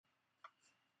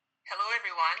Hello,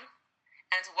 everyone,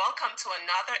 and welcome to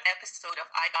another episode of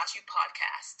I Got You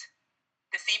podcast.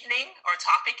 This evening, our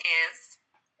topic is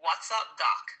What's Up,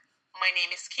 Doc? My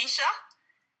name is Keisha,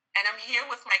 and I'm here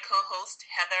with my co host,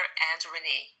 Heather and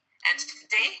Renee. And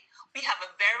today, we have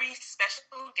a very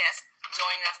special guest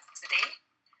joining us today.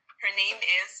 Her name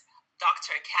is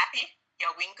Dr. Kathy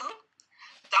Yawingu.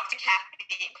 Dr.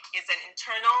 Kathy is an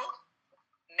internal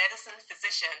medicine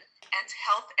physician and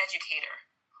health educator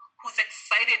who's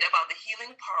excited about the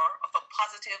healing power of a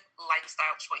positive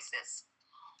lifestyle choices.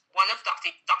 One of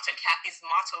Dr. Kathy's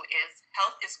motto is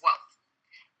health is wealth.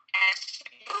 And she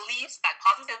believes that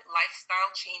positive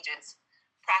lifestyle changes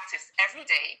practiced every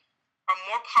day are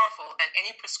more powerful than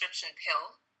any prescription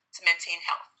pill to maintain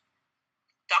health.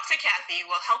 Dr. Kathy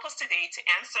will help us today to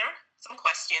answer some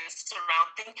questions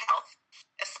surrounding health,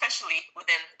 especially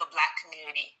within the Black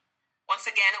community. Once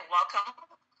again, welcome,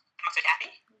 Dr. Kathy.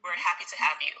 We're happy to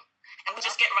have you. And we'll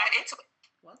just get right into it.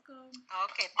 Welcome.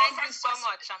 Okay, thank you so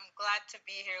much. I'm glad to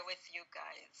be here with you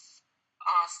guys.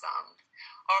 Awesome.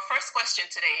 Our first question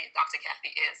today, Dr.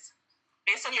 Kathy, is,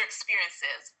 based on your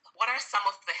experiences, what are some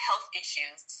of the health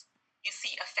issues you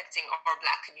see affecting our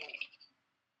Black community?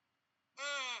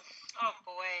 Oh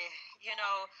boy,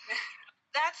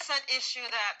 that's an issue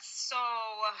that's so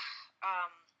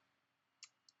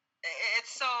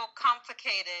it's so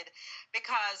complicated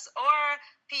because our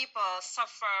people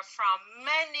suffer from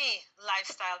many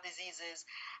lifestyle diseases,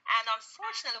 and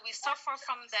unfortunately we suffer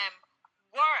from them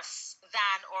worse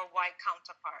than our white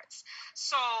counterparts.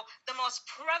 So the most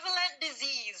prevalent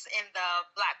disease in the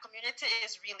Black community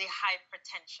is really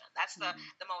hypertension. That's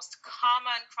the most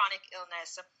common chronic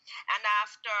illness. And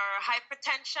after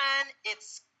hypertension,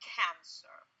 it's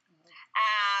cancer.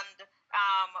 And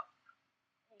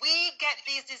we get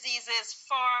these diseases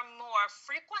far more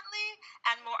frequently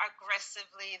and more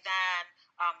aggressively than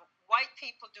white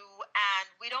people do, and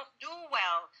we don't do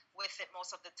well with it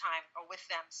most of the time, or with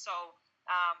them. So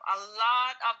a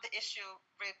lot of the issue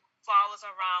revolves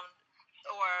around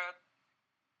or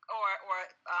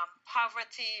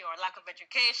poverty or lack of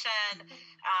education.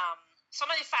 So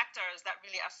many factors that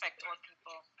really affect our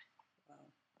people.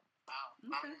 Wow.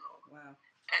 Okay. Wow.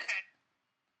 And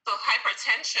so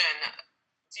hypertension,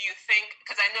 do you think,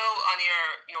 because I know on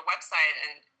your website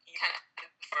and you kind of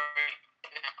for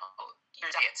your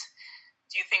diet,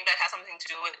 do you think that has something to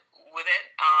do with it,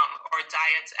 or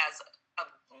diet as a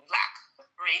Black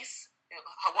race,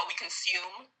 what we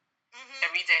consume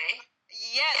every day?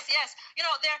 Yes.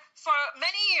 For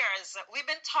many years, we've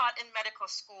been taught in medical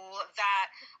school that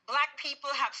Black people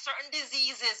have certain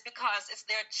diseases because it's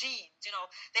their genes.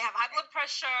 They have high blood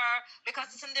pressure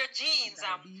because it's in their genes.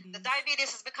 The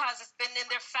diabetes is because it's been in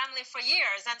their family for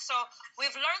years. And so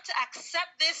we've learned to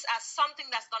accept this as something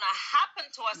that's going to happen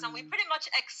to us, and we pretty much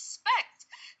expect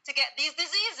to get these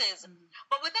diseases.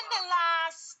 But within the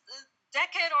last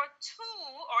decade or two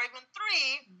or even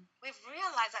three, we've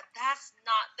realized that that's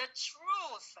not the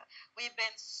truth. We've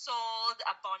been sold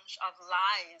a bunch of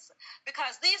lies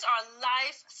because these are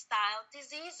lifestyle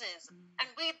diseases, and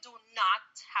we do not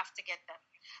have to get them.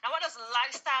 Now, what does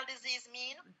lifestyle disease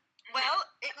mean? Well,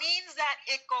 it means that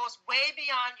it goes way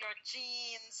beyond your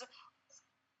genes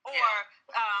or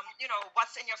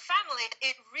what's in your family.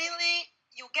 It really,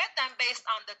 you get them based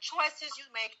on the choices you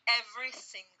make every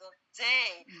single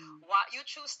day. What you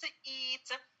choose to eat,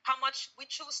 how much we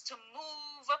choose to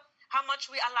move, how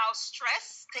much we allow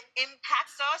stress to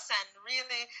impact us and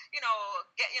really,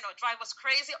 drive us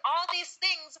crazy. All these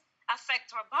things affect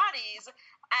our bodies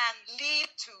and lead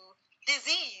to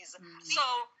disease. So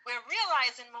we're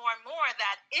realizing more and more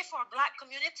that if our Black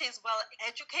community is well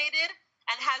educated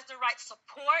and has the right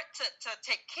support to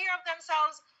take care of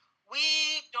themselves, we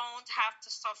don't have to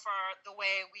suffer the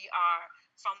way we are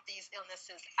from these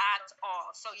illnesses at all.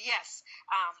 So yes,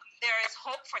 there is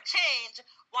hope for change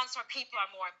once our people are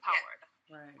more empowered.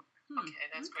 Right. Okay,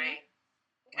 that's great.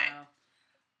 Okay. Wow.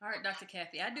 All right, Dr.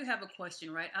 Kathy, I do have a question,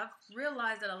 right? I've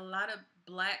realized that a lot of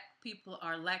Black people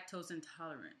are lactose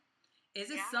intolerant.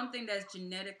 Is it something that's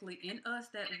genetically in us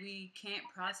that we can't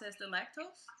process the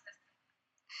lactose?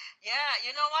 Yeah,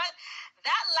 you know what?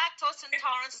 That lactose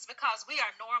intolerance is because we are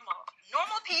normal.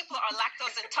 Normal people are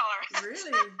lactose intolerant.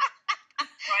 Really?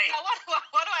 Right. Now, what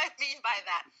do I mean by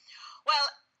that? Well,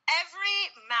 every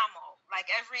mammal,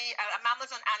 a mammal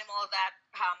is an animal that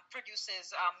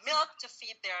produces milk to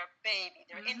feed their baby,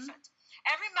 their infant.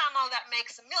 Every mammal that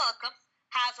makes milk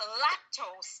has a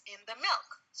lactose in the milk.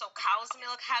 So cow's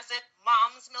milk has it,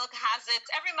 mom's milk has it,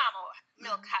 every mammal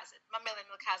milk has it, mammalian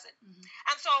milk has it.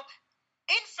 And so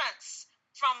infants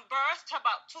from birth to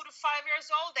about 2 to 5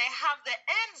 years old, they have the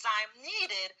enzyme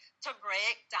needed to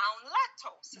break down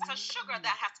lactose. It's a sugar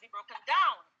that has to be broken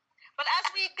down. But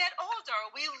as we get older,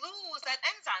 we lose that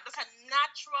enzyme. That's a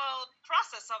natural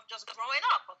process of just growing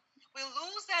up. We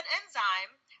lose that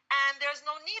enzyme, and there's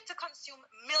no need to consume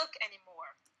milk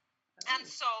anymore. And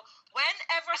so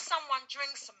whenever someone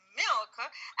drinks milk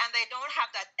and they don't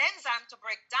have that enzyme to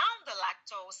break down the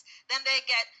lactose, then they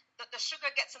get the sugar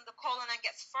gets in the colon and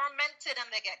gets fermented, and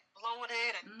they get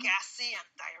bloated and gassy and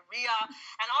diarrhea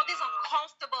and all these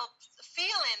uncomfortable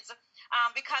feelings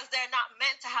because they're not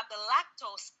meant to have the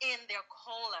lactose in their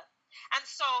colon. And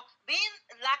so being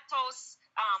lactose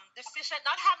deficient,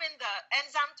 not having the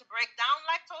enzyme to break down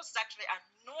lactose is actually a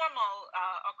normal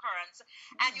occurrence.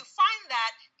 And you find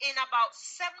that in about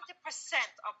 70%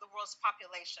 of the world's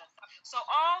population. So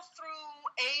all through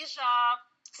Asia,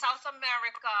 South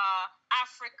America,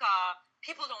 Africa,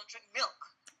 people don't drink milk,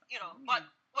 but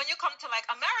when you come to like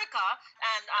America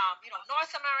and,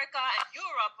 North America and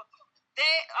Europe,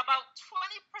 they about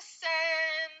 20%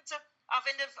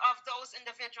 of those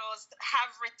individuals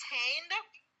have retained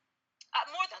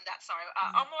more than that, sorry,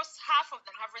 almost half of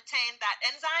them have retained that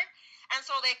enzyme, and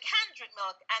so they can drink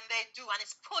milk, and they do, and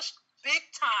it's pushed big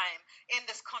time in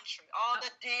this country. All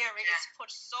the dairy is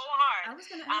pushed so hard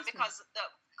because the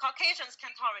Caucasians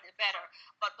can tolerate it better,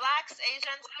 but blacks,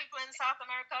 Asians, people in South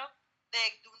America,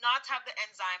 they do not have the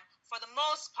enzyme for the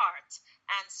most part,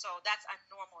 and so that's a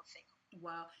normal thing.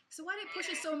 Wow. So why they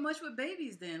push it so much with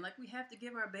babies then? Like we have to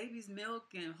give our babies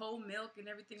milk and whole milk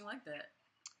and everything like that.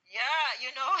 Yeah,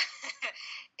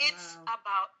 it's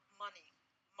about money,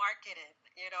 marketing,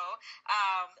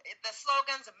 the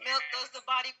slogans, milk does the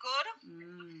body good,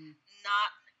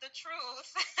 not the truth.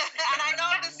 And I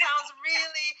know this sounds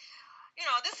really,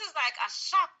 this is like a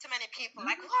shock to many people.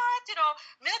 Like, what?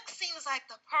 Milk seems like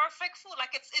the perfect food,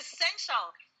 like it's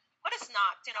essential. But it's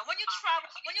not. When you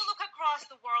travel, when you look across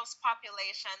the world's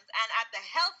populations and at the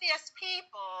healthiest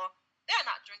people, they're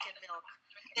not drinking milk.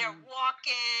 They're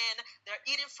walking, they're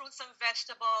eating fruits and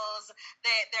vegetables,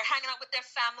 they're hanging out with their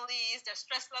families, their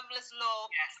stress level is low.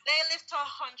 Yes. They live to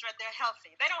 100, they're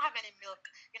healthy. They don't have any milk,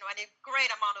 any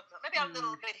great amount of milk. Maybe a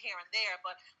little bit here and there,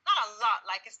 but not a lot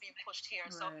like it's being pushed here.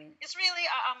 Right. So it's really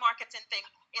a marketing thing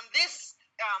in this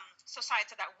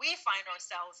society that we find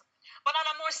ourselves. But on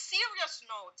a more serious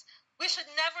note, we should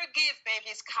never give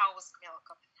babies cow's milk.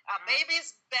 A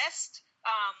baby's best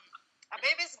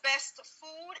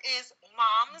food is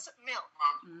mom's milk.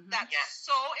 That's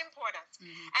so important.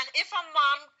 And if a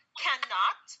mom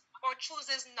cannot or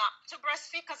chooses not to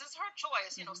breastfeed because it's her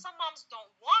choice, some moms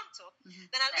don't want to,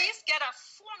 then at least get a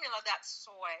formula that's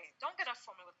soy. Don't get a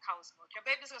formula with cow's milk. Your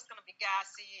baby's just going to be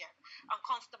gassy and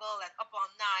uncomfortable and up all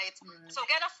night. So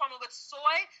get a formula with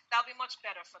soy. That'll be much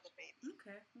better for the baby.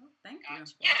 Okay. Well, thank you.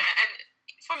 Yeah, and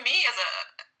for me,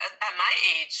 at my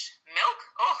age, milk,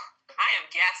 I am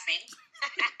gassy.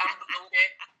 I'm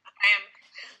bloated. I am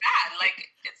bad. Like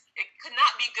it could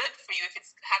not be good for you if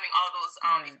it's having all those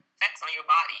effects on your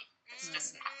body. It's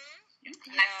just not. And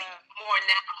I think more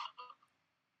now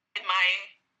in my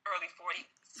early 40s.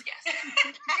 Yes.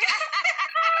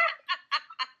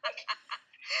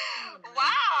 Wow,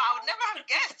 I would never have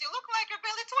guessed. You look like you're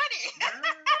barely 20.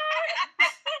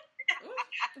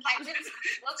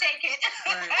 We'll take it.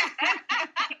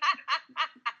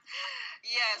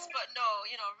 Yes, but no,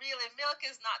 really, milk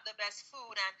is not the best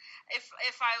food. And if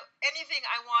anything,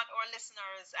 I want our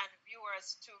listeners and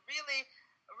viewers to really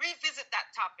revisit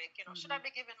that topic. Should I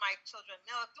be giving my children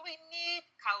milk? Do we need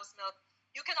cow's milk?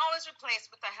 You can always replace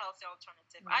with a healthy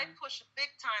alternative. I push big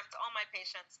time to all my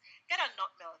patients, get a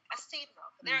nut milk, a seed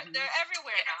milk. They're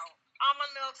everywhere now.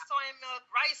 Almond milk, soy milk,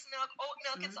 rice milk, oat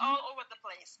milk, it's all over the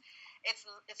place. It's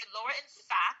lower in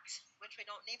fat, which we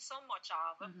don't need so much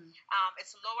of.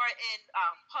 It's lower in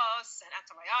pus and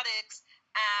antibiotics.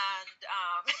 And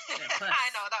I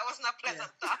know that wasn't a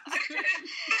pleasant thought.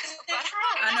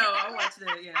 I know, I watched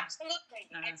it, yeah. Absolutely.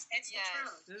 It's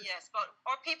true. Yes, but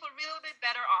or people really be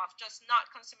better off just not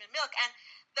consuming milk. And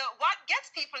what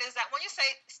gets people is that when you say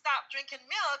stop drinking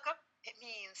milk, it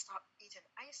means stop eating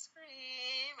ice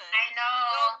cream and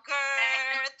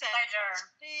yogurt and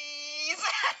cheese.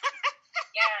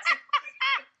 Yes.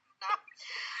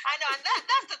 I know, and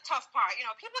that's the tough part.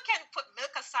 People can put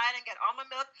milk aside and get almond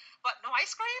milk, but no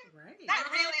ice cream? Right. That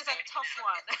really is a tough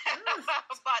one.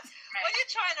 But when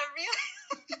you're trying to really...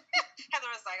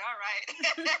 Heather is like, all right.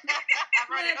 I've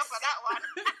heard enough of that one.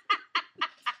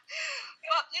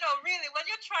 But, really, when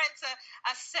you're trying to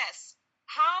assess,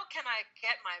 how can I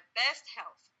get my best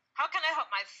health? How can I help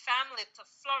my family to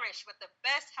flourish with the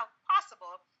best health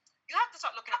possible? you have to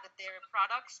start looking at the dairy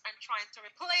products and trying to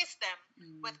replace them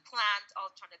with plant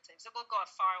alternatives. It will go a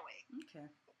far way.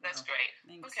 Okay. That's great.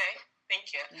 Thanks. Okay.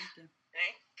 Thank you. Thank you.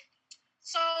 Okay.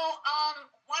 So,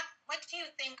 what do you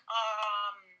think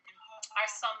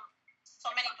are so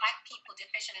many Black people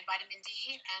deficient in vitamin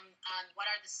D, and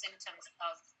what are the symptoms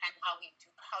of, and how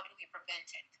do we prevent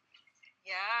it?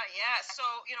 Yeah. So,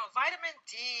 vitamin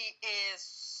D is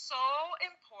so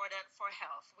important for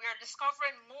health. We are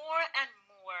discovering more and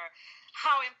more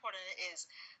how important it is.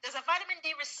 There's a vitamin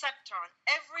D receptor on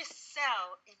every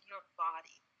cell in your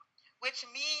body, which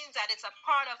means that it's a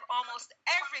part of almost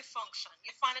every function.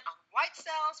 You find it on white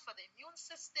cells for the immune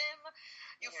system.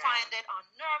 You find it on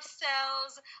nerve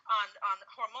cells, on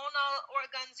hormonal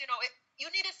organs. You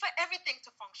need it for everything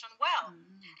to function well.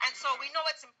 And so we know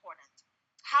it's important.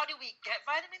 How do we get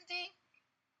vitamin D?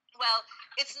 Well,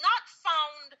 it's not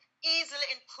found easily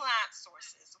in plant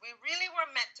sources. We really were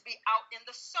meant to be out in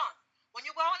the sun. When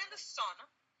you go out in the sun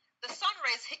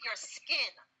rays hit your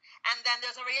skin, and then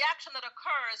there's a reaction that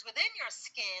occurs within your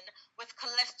skin with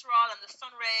cholesterol and the sun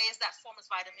rays that forms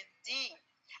vitamin D.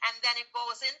 And then it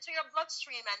goes into your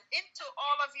bloodstream and into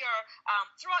all of your,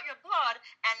 throughout your blood,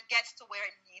 and gets to where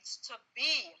it needs to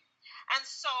be. And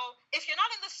so if you're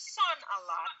not in the sun a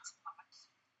lot,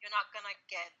 you're not going to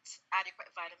get adequate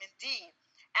vitamin D.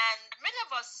 And many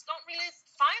of us don't really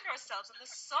find ourselves in the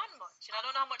sun much. I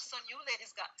don't know how much sun you ladies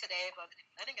got today, but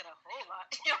I didn't get a whole lot.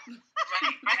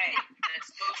 Right. That's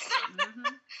so true.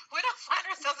 We don't find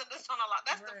ourselves in the sun a lot.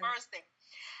 That's the first thing.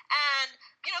 And,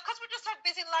 because we just have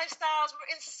busy lifestyles,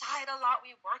 we're inside a lot.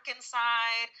 We work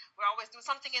inside. We're always doing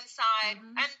something inside.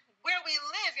 And where we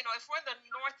live, if we're in the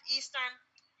northeastern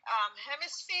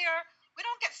hemisphere, we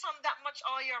don't get sun that much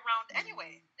all year round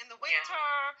anyway. In the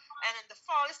winter and in the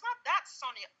fall, it's not that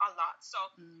sunny a lot. So,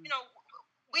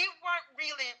 we weren't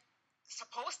really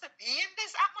supposed to be in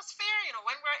this atmosphere.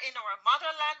 When we're in our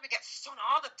motherland, we get sun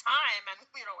all the time, and,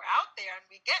 we're out there and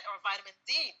we get our vitamin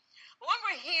D. But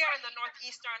when we're here in the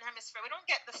northeastern hemisphere, we don't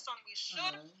get the sun we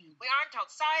should. We aren't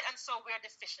outside, and so we're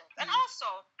deficient. And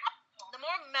also, the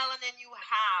more melanin you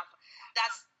have,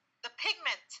 that's the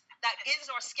pigment that gives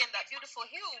our skin that beautiful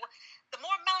hue. The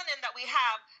more melanin that we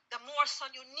have, the more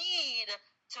sun you need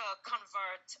to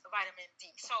convert vitamin D.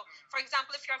 So, for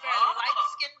example, if you're a very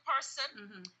light-skinned person,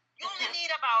 you only need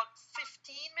about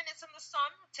 15 minutes in the sun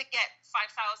to get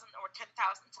 5,000 or 10,000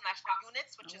 international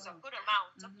units, which is a good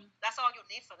amount. That's all you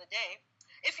need for the day.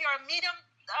 If you're a medium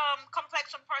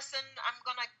complexion person, I'm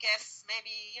gonna guess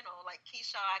maybe, like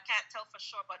Keisha, I can't tell for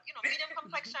sure, but medium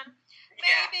complexion,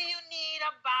 maybe you need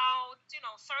about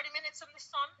 30 minutes in the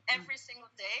sun every single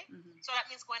day. So that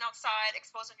means going outside,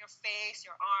 exposing your face,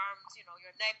 your arms,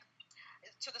 your neck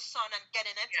to the sun and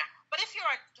getting it. But if you're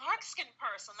a dark-skinned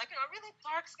person, like a really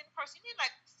dark-skinned person, you need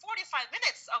like 45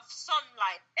 minutes of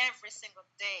sunlight every single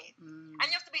day. And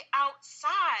you have to be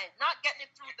outside, not getting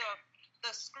it through the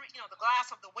screen, the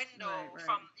glass of the window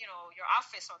from, your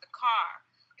office or the car.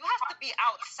 You have to be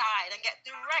outside and get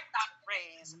direct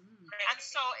rays. And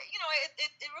so,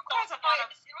 it requires a lot of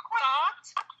thought,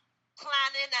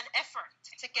 planning, and effort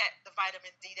to get the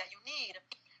vitamin D that you need.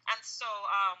 And so,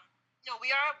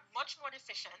 we are much more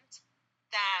deficient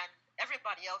than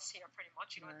everybody else here, pretty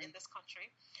much, in this country,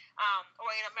 or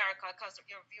in America, because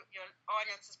your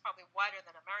audience is probably wider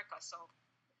than America. So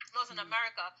those in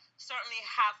America certainly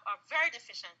are very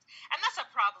deficient. And that's a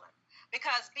problem,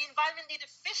 because being vitamin D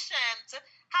deficient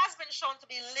has been shown to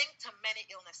be linked to many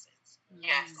illnesses.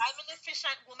 Yes. Vitamin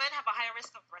deficient women have a higher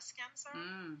risk of breast cancer,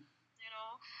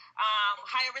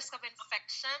 higher risk of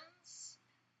infections,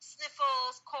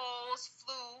 sniffles, colds,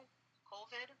 flu,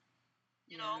 COVID.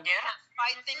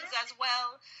 Fight things as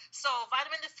well. So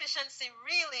vitamin deficiency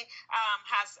really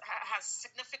has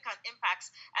significant impacts.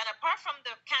 And apart from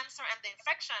the cancer and the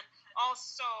infection,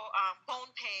 also bone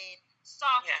pain,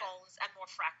 soft bones, and more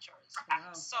fractures.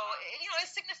 Wow. So,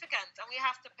 it's significant, and we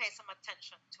have to pay some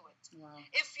attention to it. Wow.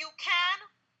 If you can,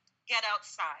 get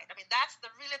outside. I mean, that's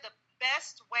really the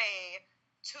best way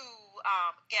to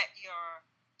get your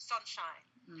sunshine.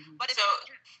 But if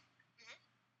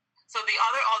So the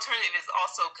other alternative is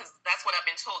also, because that's what I've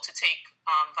been told, to take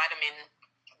vitamin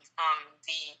D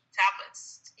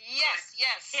tablets. Yes.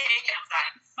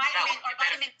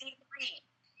 Vitamin D3.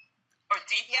 Or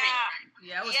D3.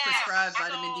 Yeah, I was prescribed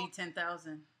vitamin D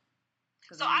 10,000.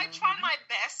 So I try my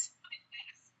best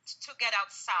to get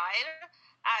outside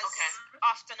as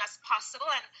often as possible,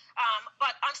 and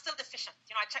but I'm still deficient.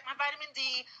 I check my vitamin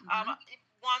D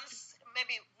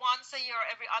maybe once a year,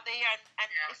 every other year, and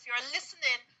if you're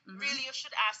listening really you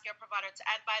should ask your provider to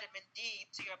add vitamin D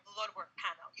to your blood work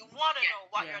panel. You want to know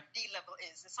what your D level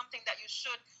is. It's something that you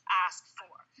should ask for,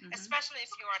 especially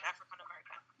if you're an African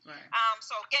American. Right.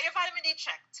 So get your vitamin D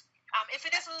checked. If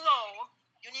it is low,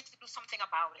 you need to do something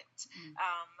about it.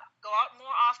 Go out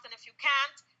more often. If you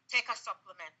can't, take a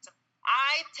supplement.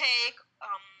 I take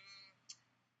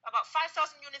about 5,000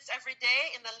 units every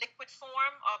day in the liquid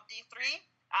form of D3.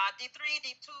 D3,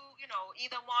 D2,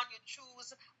 either one you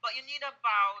choose, but you need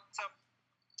about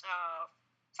 5,000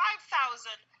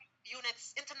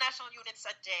 units, international units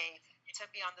a day to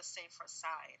be on the safer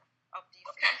side of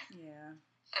D3. Okay. Yeah.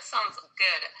 That sounds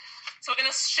good. So we're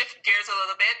going to shift gears a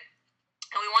little bit,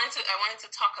 and I wanted to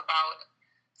talk about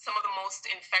some of the most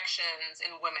infections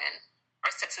in women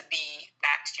are said to be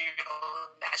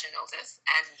bacterial vaginosis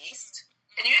and yeast.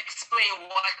 Can you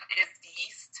explain what is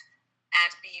yeast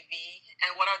and BV,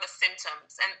 and what are the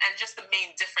symptoms and just the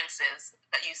main differences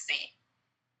that you see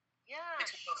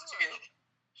between those two?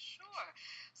 Sure.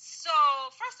 So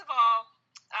first of all,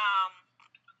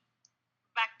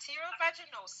 bacterial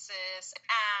vaginosis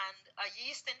and a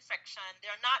yeast infection,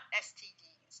 they're not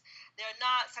STDs. They're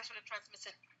not sexually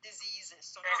transmitted diseases.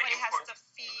 So nobody has to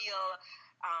feel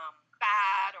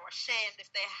bad or ashamed if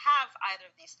they have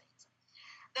either of these things.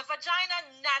 The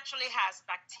vagina naturally has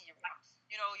bacteria.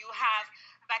 You have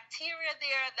bacteria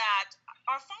there that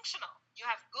are functional. You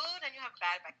have good and you have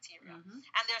bad bacteria,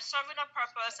 and they're serving a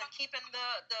purpose and keeping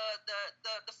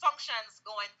the functions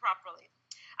going properly.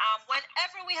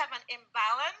 Whenever we have an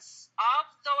imbalance of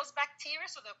those bacteria,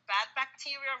 so the bad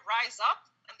bacteria rise up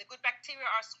and the good bacteria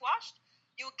are squashed,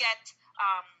 you get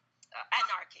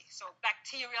anarchy, so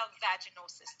bacterial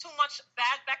vaginosis. Too much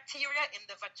bad bacteria in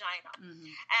the vagina.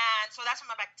 And so that's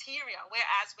from a bacteria.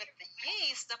 Whereas with the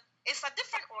yeast, it's a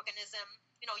different organism.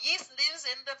 Yeast lives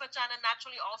in the vagina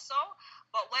naturally also,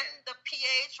 but when the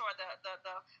pH or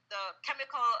the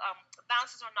chemical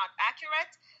balances are not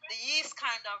accurate, the yeast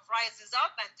kind of rises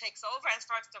up and takes over and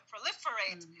starts to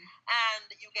proliferate, and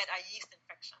you get a yeast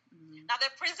infection. Now, they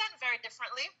present very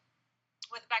differently.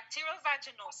 With bacterial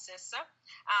vaginosis, first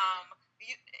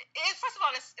of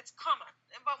all, it's common.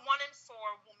 About 1 in 4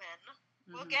 women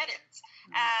will get it.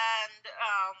 And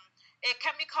it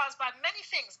can be caused by many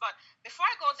things. But before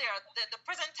I go there, the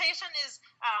presentation is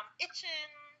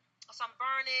itching, some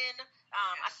burning,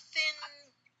 a thin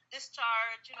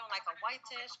discharge, like a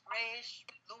whitish, grayish,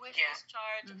 bluish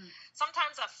discharge.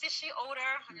 Sometimes a fishy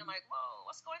odor, and you're like, whoa,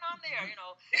 what's going on there?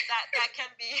 That can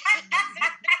be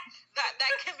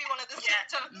that can be one of the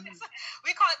symptoms.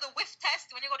 We call it the whiff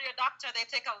test. When you go to your doctor, they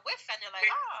take a whiff, and you're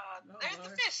like, there's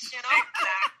the fish,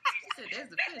 Exactly. There's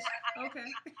the fish. Okay.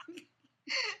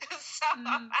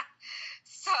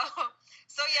 So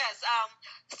yes,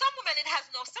 some women it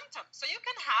has no symptoms, so you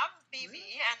can have BV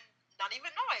and not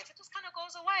even know it. It just kind of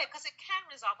goes away because it can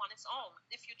resolve on its own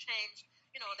if you change,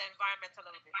 the environment a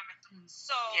little bit.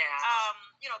 So,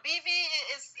 BV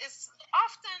is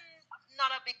often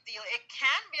not a big deal. It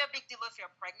can be a big deal if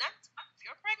you're pregnant. If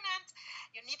you're pregnant,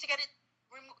 you need to get it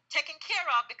taken care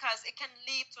of because it can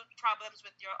lead to problems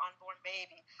with your unborn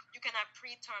baby. You can have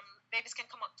preterm babies can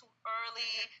come out too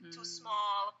early, too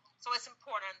small. So it's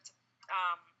important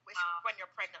when you're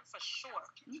pregnant for sure.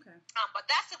 Okay. But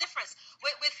that's the difference.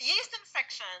 With yeast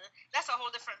infection, that's a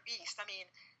whole different beast. I mean,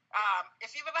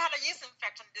 if you've ever had a yeast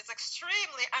infection, it's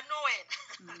extremely annoying.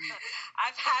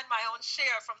 I've had my own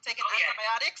share from taking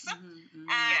antibiotics, and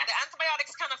the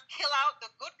antibiotics kind of kill out the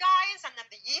good guys, and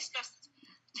then the yeast just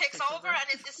takes over, and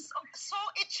it is so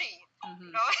itchy.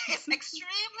 It's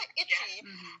extremely itchy,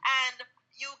 and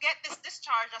you get this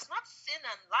discharge that's not thin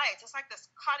and light. It's like this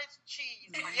cottage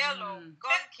cheese, yellow,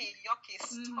 gunky, yucky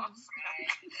stuff.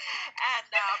 And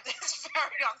it's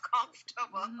very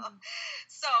uncomfortable.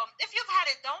 So if you've had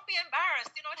it, don't be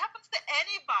embarrassed. It happens to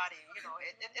anybody.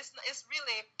 It's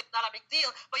really not a big deal,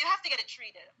 but you have to get it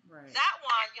treated. Right. That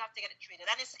one, you have to get it treated.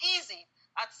 And it's easy.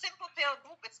 A simple pill,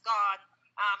 boop, it's gone.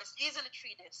 It's easily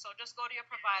treated. So just go to your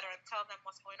provider and tell them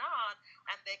what's going on,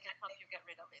 and they can help you get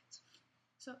rid of it.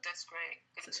 So that's great.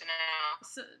 Good to know.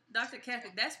 So, Dr. Kathy,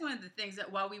 that's one of the things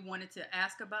that why we wanted to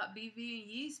ask about BV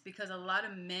and yeast, because a lot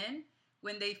of men,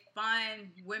 when they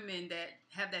find women that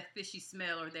have that fishy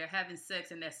smell or they're having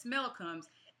sex and that smell comes,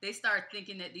 they start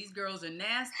thinking that these girls are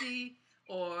nasty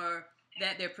or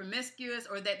that they're promiscuous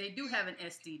or that they do have an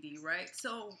STD, right?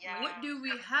 So how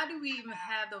do we even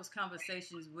have those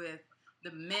conversations with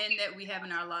the men that we have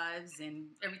in our lives and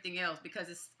everything else? Because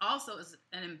it's also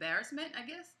an embarrassment, I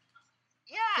guess.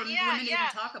 Yeah, for yeah, women to even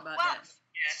yeah. talk about Well, that.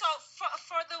 Yes. so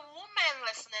for the women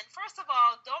listening, first of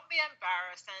all, don't be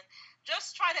embarrassed and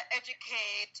just try to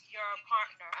educate your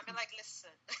partner. I mean, like,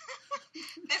 listen,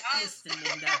 this is Listen,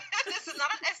 Linda. this is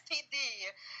not an STD,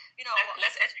 you know.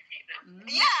 Let's educate them.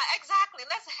 Mhm. Yeah, exactly.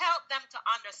 Let's help them to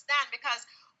understand because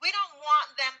we don't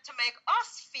want them to make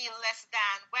us feel less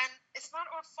than when it's not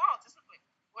our fault.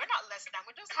 We're not less than.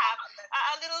 We just have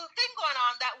a little thing going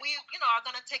on that we, are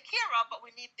going to take care of, but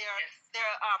we need their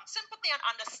sympathy and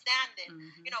understanding.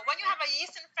 Mhm. When you have a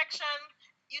yeast infection,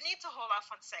 you need to hold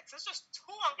off on sex. It's just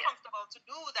too uncomfortable to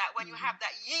do that when you have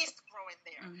that yeast growing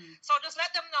there. Mhm. So just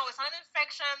let them know it's not an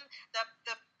infection. The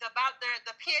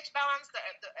pH balance, the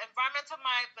environment of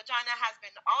my vagina has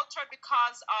been altered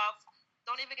because of.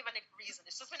 Don't even give any reason.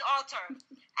 It's just been altered,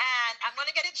 and I'm going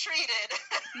to get it treated,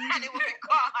 and it will be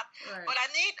gone. Right. But I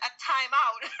need a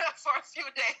timeout for a few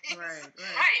days, Right.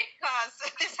 Right. because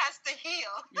this has to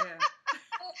heal. Yeah.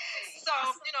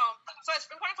 So so it's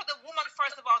important for the woman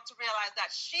first of all to realize that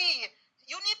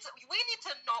we need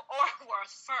to know our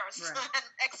worth first, Right. and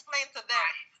explain to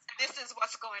them this is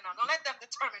what's going on. Don't let them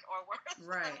determine our worth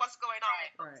Right. and what's going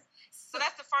on. Right. So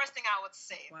that's the first thing I would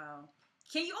say. Wow.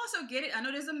 Can you also get it? I know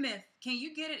there's a myth. Can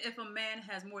you get it if a man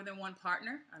has more than one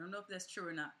partner? I don't know if that's true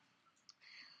or not.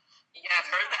 Yeah, I've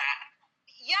heard that.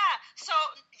 Yeah. So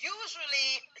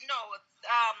usually,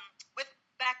 with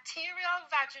bacterial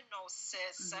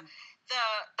vaginosis, Mhm.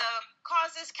 the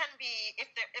causes can be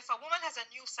if a woman has a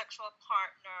new sexual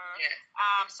partner.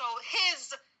 Yeah. So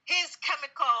his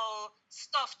chemical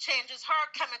stuff changes her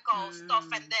chemical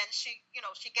stuff, and then she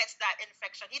gets that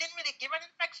infection. He didn't really give her an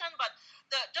infection, but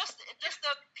just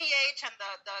the pH and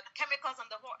the chemicals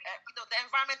and the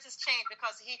environment has changed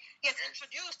because he has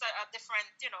introduced a different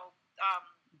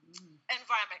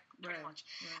environment pretty much.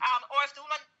 Right. Or if the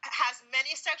woman has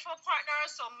many sexual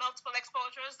partners, so multiple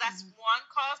exposures, that's one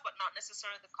cause, but not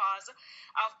necessarily the cause of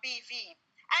BV.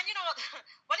 And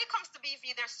when it comes to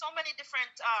BV, there's so many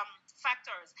different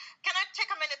factors. Can I take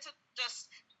a minute to just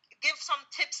give some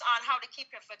tips on how to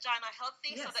keep your vagina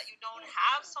healthy so that you don't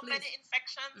have so many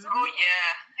infections? Oh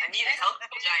yeah, I need a healthy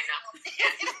vagina.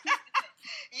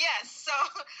 Yes. So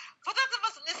for those of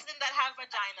us listening that have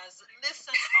vaginas,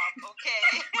 listen up,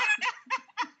 okay?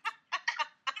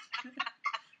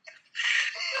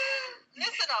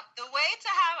 Listen up. The way to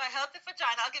have a healthy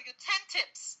vagina, I'll give you 10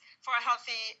 tips for a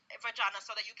healthy vagina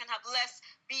so that you can have less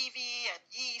BV and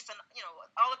yeast and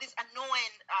all of these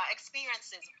annoying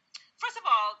experiences. First of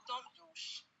all, don't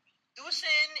douche.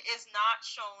 Douching is not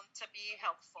shown to be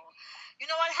helpful. You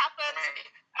know what happens?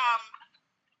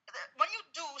 When you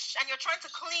douche and you're trying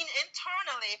to clean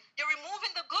internally, you're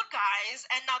removing the good guys,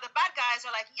 and now the bad guys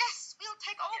are like, yes, we'll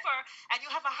take over, and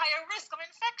you have a higher risk of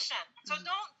infection. So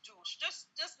don't douche. Just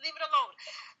leave it alone.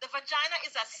 The vagina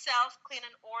is a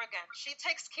self-cleaning organ. She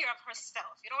takes care of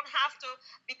herself. You don't have to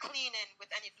be cleaning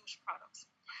with any douche products.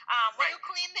 When you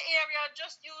clean the area,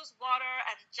 just use water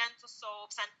and gentle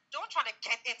soaps, and don't try to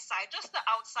get inside. Just the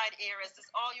outside areas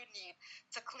is all you need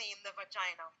to clean the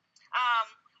vagina.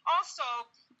 Also,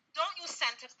 don't use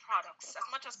scented products as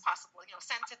much as possible.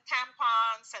 Scented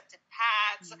tampons, scented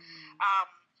pads.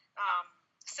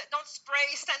 Don't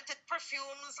spray scented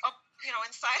perfumes up,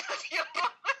 inside of you.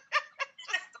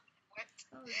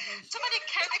 Too many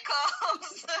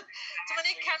chemicals. Too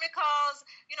many chemicals.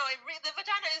 The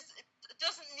vagina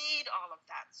doesn't need all of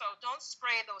that. So don't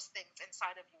spray those things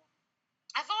inside of you.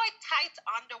 Avoid tight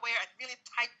underwear and really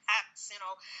tight pants.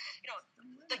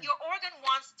 Your organ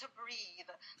wants to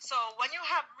breathe. So when you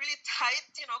have really tight,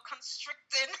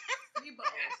 constricting.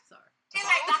 Sorry. I feel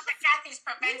like Dr. Kathy's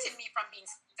preventing me from being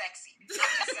sexy. I'm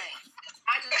just saying.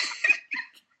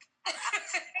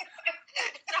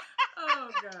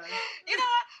 Oh God. You know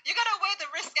what? You gotta weigh the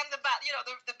risk and the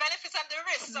benefits and the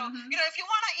risks. So if you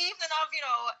want an evening of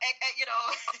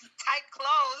tight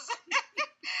clothes,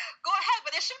 go ahead.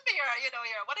 But it shouldn't be your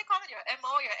what do you call it? Your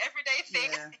MO, your everyday thing.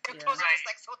 Your clothes are just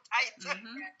like so tight.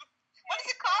 What is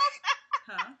it called?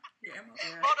 Your MO.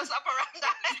 Modus operandi.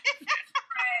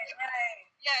 Right.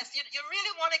 Yes, you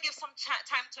really want to give some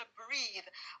time to breathe.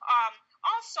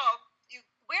 Also, you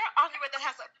wear underwear that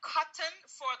has a cotton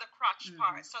for the crotch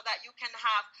part so that you can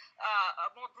have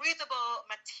a more breathable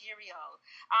material.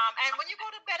 And when you go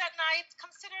to bed at night,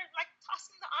 consider like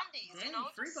tossing the undies.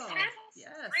 Free ball.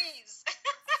 Yes. Freeze.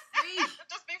 Free.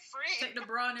 Just be free. Take the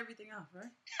bra and everything off, right?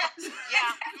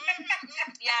 Yeah.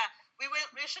 Yeah. We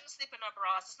shouldn't sleep in our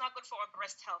bras. It's not good for our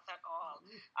breast health at all.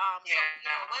 So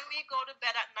when we go to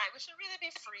bed at night, we should really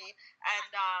be free and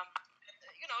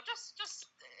just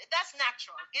that's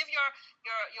natural. Give your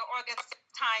organs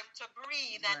time to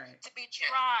breathe and to be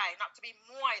dry, not to be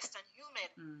moist and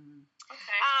humid. Mm-hmm.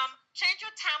 Okay. Change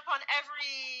your tampon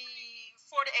every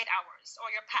 4 to 8 hours, or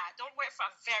your pad. Don't wear it for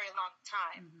a very long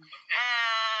time. Mm-hmm.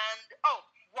 And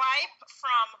wipe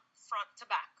from front to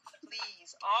back,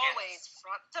 please. Always Yes.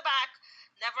 front to back,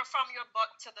 never from your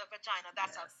butt to the vagina.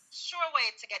 That's a Yes. sure way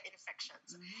to get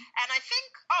infections. Mm-hmm. And I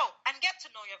think, and get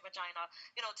to know your vagina.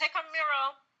 Take a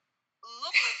mirror,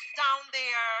 look down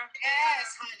there.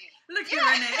 Yes, honey. Look here,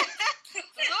 Yeah. Renee.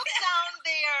 Look down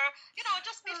there.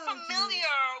 Just be Oh,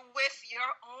 familiar with your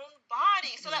own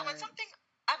body, so that when Right. something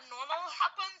abnormal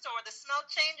happens or the smell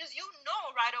changes, you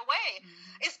know right away.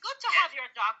 Mm-hmm. It's good to have your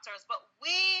doctors, but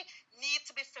we need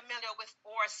to be familiar with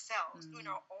ourselves, doing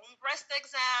our own breast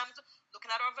exams,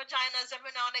 looking at our vaginas every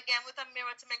now and again with a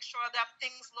mirror to make sure that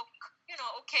things look,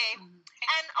 okay. Mm-hmm.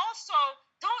 And also,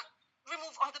 don't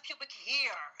remove all the pubic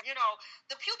hair.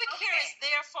 The pubic hair is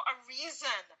there for a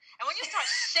reason. And when you start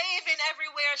shaving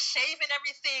everywhere, shaving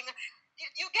everything,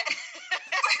 you get.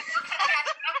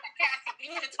 Dr. Kathy, we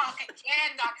need to talk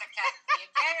again, Dr. Kathy,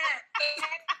 again.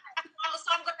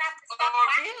 So I'm going to have to stop. Oh,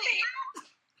 really?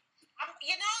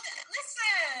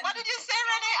 Listen. What did you say,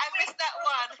 Renee? I missed that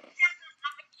one.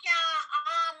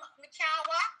 Michelle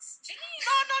Watts? Jeez.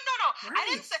 No. Right. I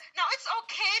didn't say. No, it's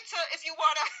okay to if you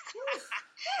wanna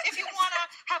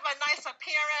have a nice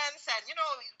appearance and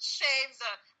shave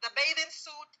the bathing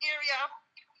suit area,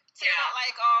 so you're not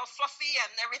like all fluffy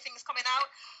and everything's coming out.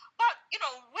 But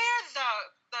where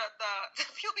the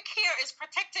pubic hair is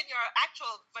protecting your actual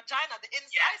vagina, the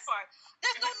inside part,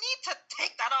 there's no need to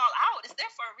take that all out. It's there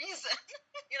for a reason.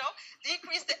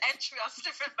 Decrease the entry of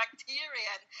different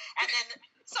bacteria and then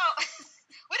so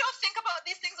we don't think about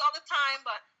these things all the time,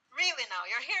 but really now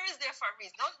your hair is there for a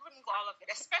reason. Don't remove all of it,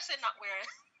 especially not where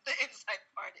the inside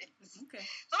part is. Okay.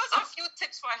 So those are a few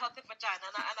tips for a healthy vagina,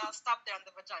 and I'll stop there on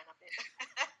the vagina bit.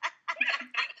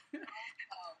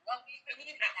 Well, we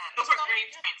need that. Those are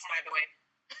great points, by the way.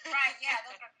 Right, yeah,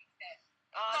 those are great tips.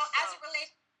 So as it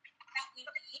relates to that we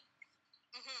eat,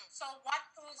 so what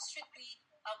foods should we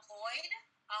avoid?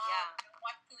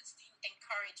 What foods do you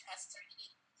encourage us to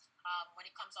eat when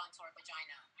it comes onto our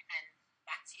vagina and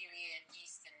bacteria and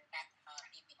yeast and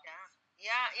BB?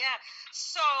 Yeah.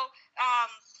 So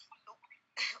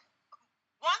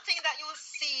one thing that you'll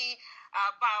see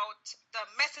about the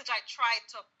message I try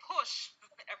to push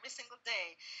every single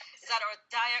day is that our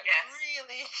diet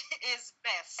really is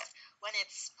best when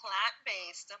it's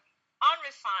plant-based,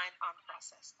 unrefined,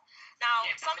 unprocessed. Now,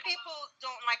 some people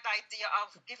don't like the idea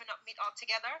of giving up meat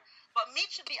altogether, but meat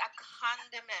should be a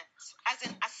condiment, as in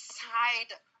a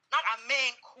side, not a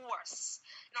main course.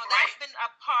 That's been a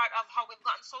part of how we've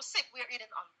gotten so sick. We're eating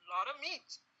a lot of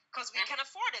meat because we can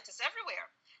afford it. It's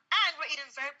everywhere. And we're eating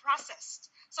very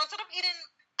processed. So instead of eating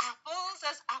apples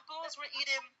as apples, we're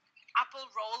eating apple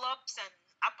roll-ups and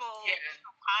apple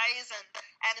pies. And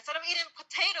instead of eating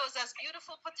potatoes as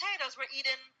beautiful potatoes, we're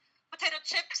eating potato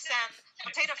chips and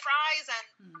potato fries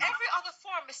and every other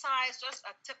form besides just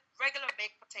a regular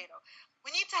baked potato.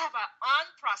 We need to have an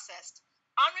unprocessed,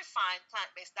 unrefined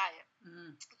plant-based diet.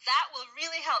 That will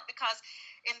really help because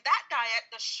in that diet,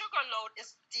 the sugar load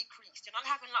is decreased. You're not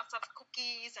having lots of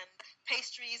cookies and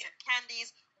pastries and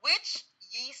candies, which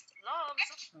yeast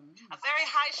loves. A very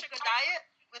high sugar diet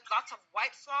with lots of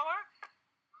white flour,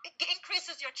 it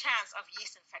increases your chance of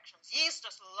yeast infections. Yeast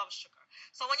just loves sugar.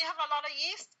 So when you have a lot of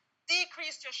yeast,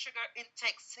 decrease your sugar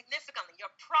intake significantly,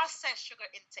 your processed sugar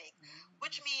intake,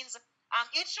 which means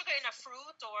eat sugar in a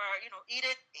fruit or eat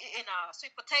it in a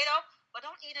sweet potato, but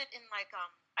don't eat it in like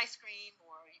ice cream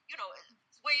or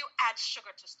where you add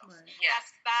sugar to stuff.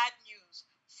 That's bad news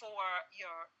for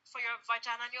your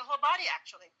vagina and your whole body.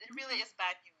 Actually, it really is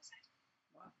bad news.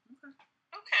 Wow.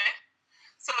 Okay.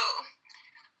 So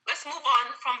let's move on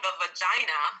from the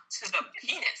vagina to the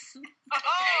penis.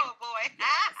 Okay? Oh boy.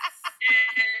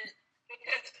 And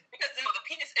because the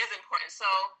penis is important. So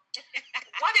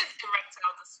what is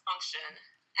erectile dysfunction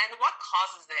and what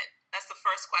causes it? That's the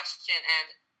first question.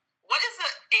 And what is the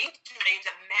age range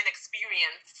that men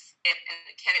experience it, and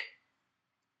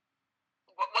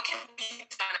what can be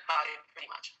done about it pretty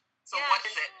much? So what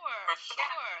is it?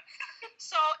 Sure.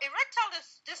 So erectile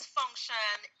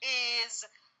dysfunction is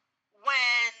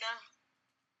when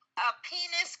a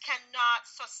penis cannot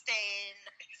sustain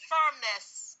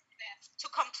firmness to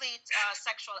complete a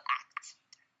sexual act,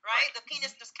 right? The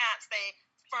penis just can't stay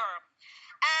firm.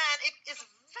 And it is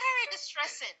very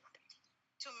distressing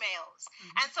to males.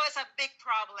 And so it's a big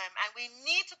problem. And we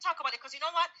need to talk about it because you know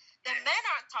what? The men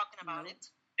aren't talking about it.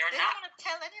 They don't want to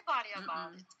tell anybody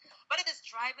about it. But it is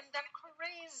driving them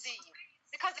crazy.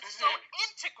 because it's so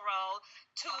integral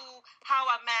to how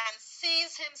a man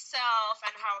sees himself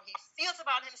and how he feels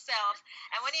about himself.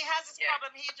 And when he has this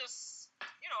problem, he just,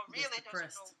 really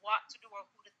doesn't know what to do or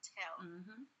who to tell.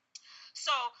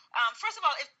 So, first of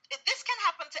all, if this can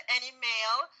happen to any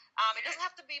male, it doesn't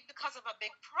have to be because of a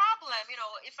big problem.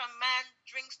 If a man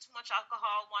drinks too much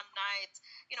alcohol one night,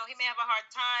 he may have a hard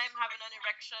time having an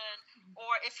erection,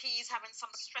 or if he's having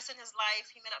some stress in his life,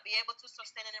 he may not be able to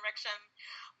sustain an erection.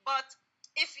 But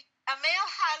if a male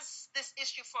has this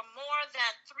issue for more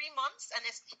than 3 months and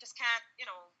he just can't,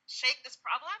 shake this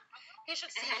problem, he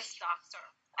should see his doctor.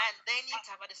 And they need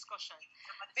to have a discussion.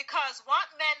 Because what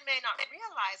men may not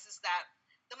realize is that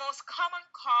the most common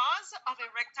cause of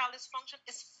erectile dysfunction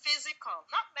is physical,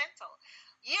 not mental.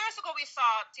 Years ago, we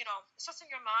thought, it's just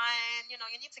in your mind, you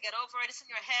need to get over it, it's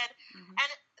in your head. And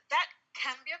that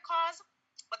can be a cause,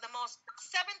 but the most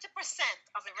 70%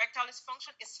 of erectile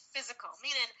dysfunction is physical,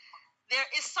 meaning there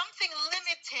is something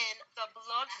limiting the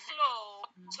blood flow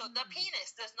to the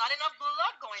penis. There's not enough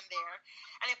blood going there.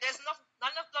 And if there's not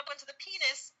enough blood going to the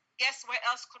penis, guess where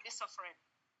else could be suffering?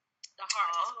 The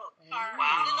heart. Wow.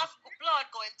 Not enough blood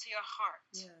going to your heart.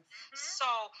 Yes. So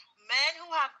men who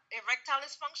have erectile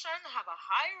dysfunction have a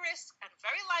high risk and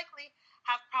very likely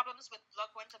have problems with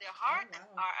blood going to their heart and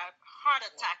are a heart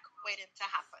attack waiting to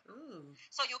happen. Ooh.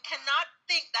 So you cannot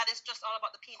think that it's just all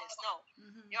about the penis. No,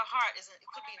 your heart isn't. It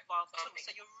could be involved too.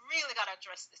 So you really got to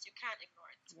address this. You can't ignore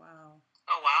it. Wow.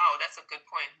 Oh, wow. That's a good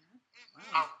point.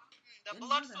 Wow. The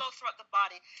blood flow throughout the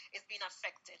body is being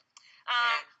affected.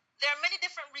 There are many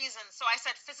different reasons. So I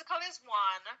said physical is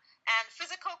one, and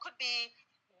physical could be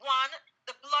one,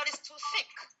 the blood is too thick,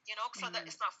 so that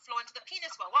it's not flowing to the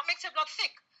penis well. What makes your blood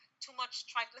thick? Too much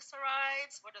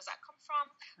triglycerides. Where does that come from?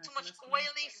 Too much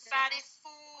oily, fatty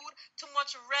food. Too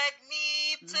much red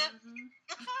meat.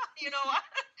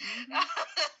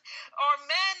 Or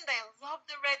men, they love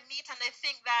the red meat and they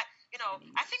think that,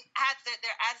 I think there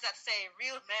are ads that say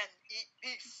real men eat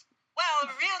beef.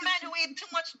 Well, real men who eat too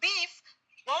much beef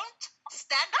won't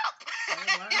stand up.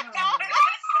 Oh, wow.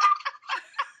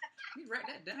 You write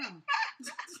that down.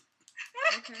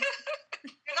 Okay.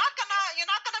 You're not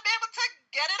gonna be able to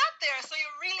get it up there. So you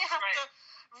really have to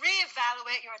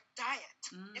reevaluate your diet.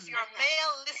 If you're a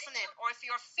male listening, or if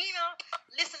you're a female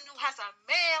listening who has a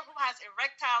male who has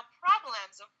erectile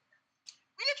problems,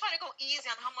 really try to go easy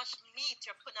on how much meat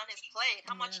you're putting on his plate,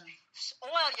 how much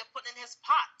oil you're putting in his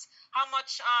pot, how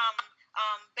much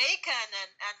bacon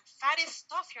and fatty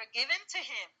stuff you're giving to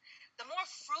him. The more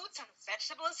fruits and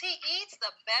vegetables he eats,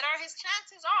 the better his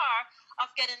chances are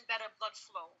of getting better blood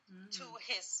flow to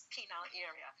his penile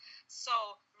area. So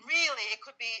really, it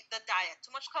could be the diet.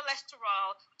 Too much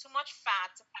cholesterol, too much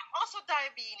fat, also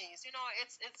diabetes.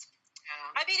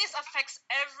 Diabetes affects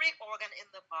every organ in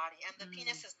the body, and the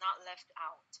penis is not left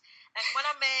out. And when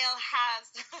a male has,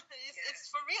 it's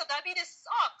for real, diabetes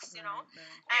sucks,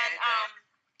 And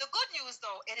the good news,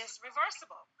 though, it is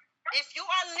reversible. If you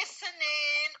are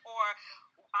listening or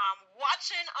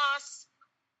watching us,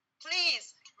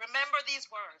 please remember these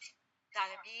words.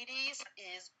 Diabetes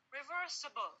is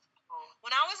reversible.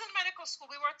 When I was in medical school,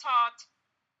 we were taught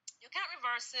you can't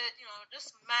reverse it,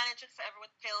 just manage it forever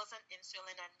with pills and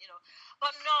insulin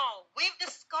But no, we've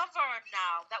discovered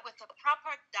now that with a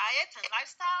proper diet and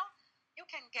lifestyle, you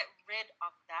can get rid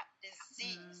of that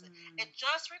disease. It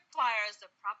just requires the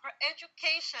proper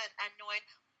education and knowing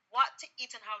what to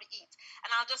eat and how to eat.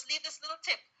 And I'll just leave this little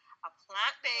tip. A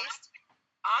plant-based,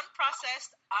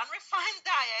 unprocessed, unrefined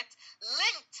diet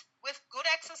linked with good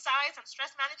exercise and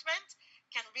stress management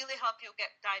can really help you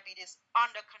get diabetes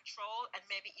under control and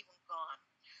maybe even gone.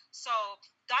 So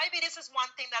diabetes is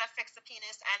one thing that affects the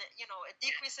penis, and it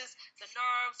decreases the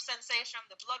nerve sensation,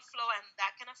 the blood flow, and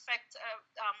that can affect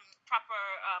proper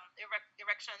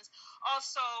erections.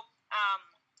 Also,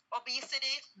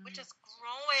 obesity, which is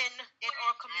growing in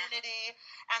our community,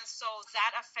 and so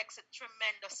that affects it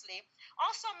tremendously.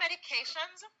 Also,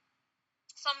 medications.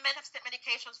 Some men have taken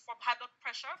medications for high blood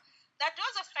pressure. That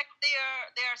does affect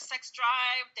their sex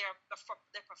drive, their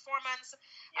performance,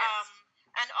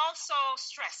 and also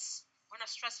stress. We're in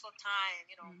a stressful time,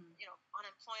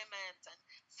 unemployment and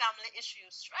family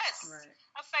issues. Stress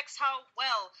affects how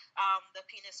well the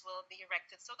penis will be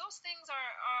erected. So those things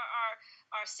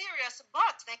are serious,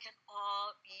 but they can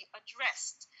all be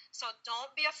addressed. So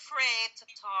don't be afraid to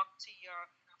talk to your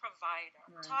provider.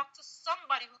 Talk to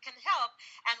somebody who can help.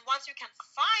 And once you can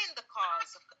find the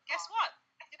cause, guess what?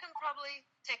 You can probably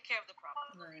take care of the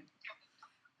problem. Right.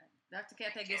 Dr.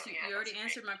 Kathy, I guess you already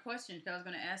answered my question. I was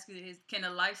going to ask you, can a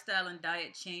lifestyle and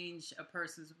diet change a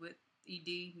person's with ED?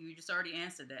 You just already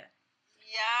answered that.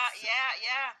 Yeah.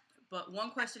 But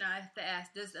one question I have to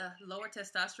ask: does lower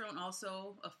testosterone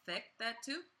also affect that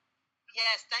too?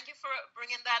 Yes, thank you for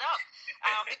bringing that up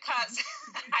because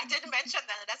I didn't mention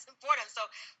that. That's important. So,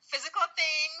 physical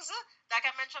things, like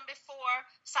I mentioned before,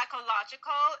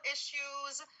 psychological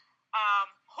issues,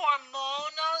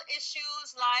 hormonal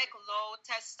issues like low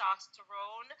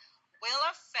testosterone will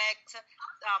affect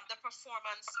the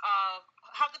performance of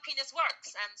how the penis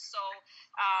works, and so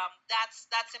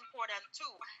that's important too.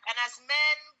 And as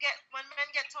when men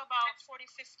get to about 40,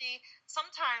 50,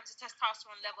 sometimes the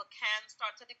testosterone level can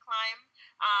start to decline,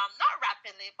 not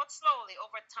rapidly, but slowly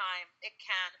over time it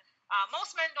can.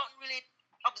 Most men don't really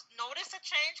notice a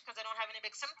change because they don't have any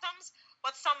big symptoms,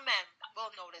 but some men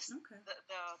will notice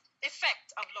the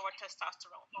effect of lower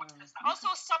testosterone.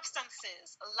 Also,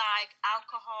 substances like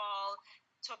alcohol,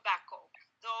 tobacco,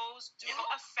 those do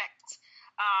affect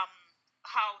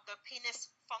how the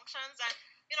penis functions. And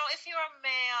if you're a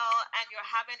male and you're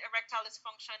having erectile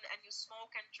dysfunction and you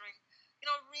smoke and drink,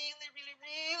 really, really,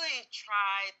 really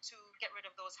try to get rid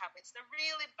of those habits. They're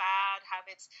really bad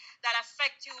habits that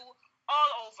affect you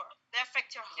all over. They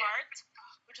affect your heart,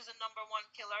 which is the number one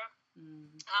killer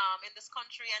in this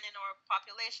country and in our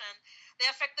population. They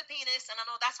affect the penis, and I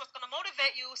know that's what's going to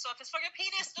motivate you. So if it's for your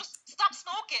penis, just stop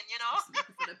smoking,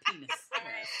 Smoking for the penis. Yes.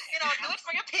 Do it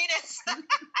for your penis.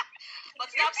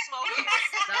 But stop smoking.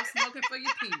 Stop smoking for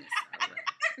your penis. All right.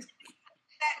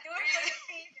 Do it for your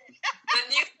penis. The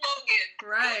new slogan.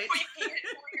 Right. Do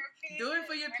it for your penis. Do it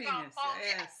for your penis.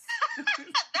 Yes.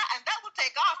 that will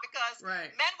take off because right.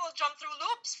 men will jump through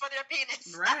loops for their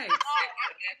penis. Right.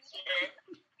 That's true.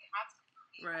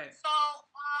 Right. So,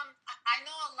 I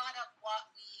know a lot of what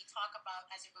we talk about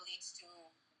as it relates to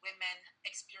women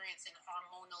experiencing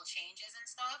hormonal changes and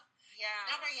stuff. Yeah.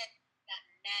 Never yet that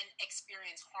men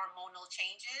experience hormonal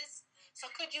changes. So,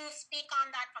 could you speak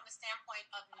on that from the standpoint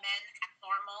of men and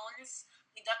hormones?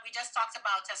 We just talked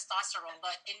about testosterone,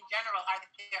 but in general, are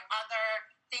there other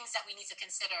things that we need to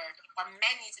consider, or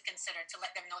men need to consider, to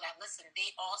let them know that, listen,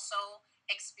 they also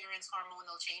experience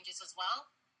hormonal changes as well?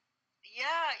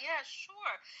 Yeah,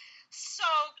 sure. So,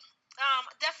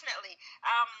 definitely.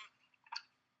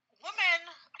 Women,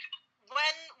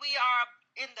 when we are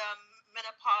in the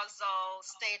menopausal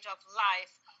stage of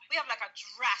life, we have like a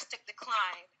drastic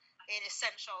decline in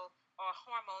essential or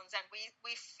hormones, and we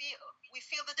feel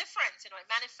the difference. It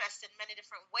manifests in many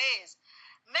different ways.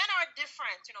 Men are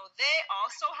different. They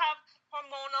also have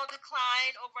hormonal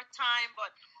decline over time,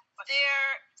 but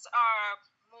theirs are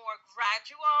more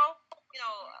gradual,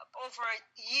 over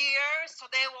years, so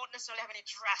they won't necessarily have any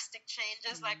drastic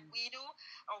changes like we do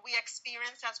or we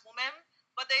experience as women,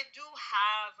 but they do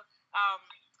have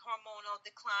hormonal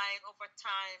decline over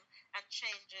time and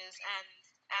changes,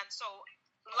 and so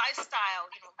lifestyle,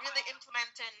 really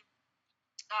implementing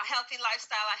a healthy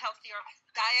lifestyle, a healthier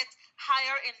diet,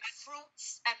 higher in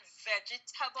fruits and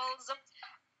vegetables,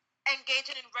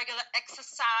 engaging in regular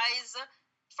exercise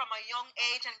from a young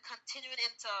age and continuing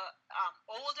into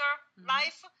older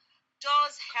life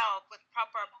does help with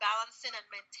proper balancing and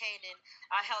maintaining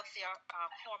a healthier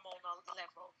hormonal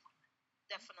level.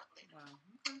 Definitely. Wow.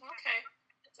 Okay,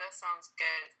 that sounds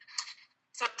good.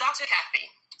 So, Dr. Kathy,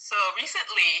 so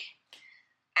recently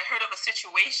I heard of a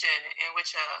situation in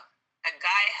which a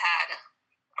guy had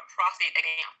a prostate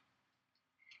exam,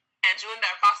 and during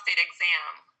that prostate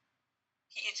exam,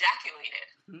 he ejaculated,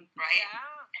 right?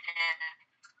 Yeah. And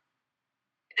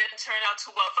it didn't turn out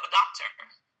too well for the doctor.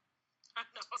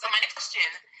 So my next question,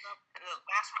 and the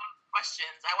last round of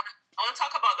questions, I want to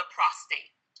talk about the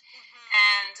prostate.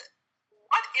 And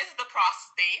what is the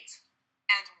prostate,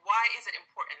 and why is it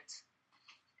important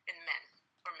in men?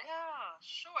 Yeah,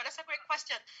 sure. That's a great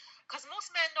question, because most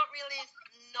men don't really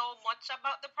know much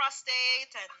about the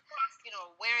prostate and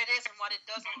where it is and what it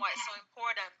does and why it's so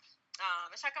important.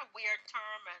 It's like a weird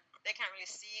term, and they can't really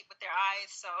see it with their eyes.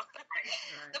 So,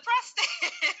 the prostate,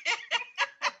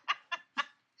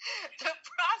 the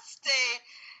prostate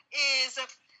is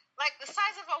like the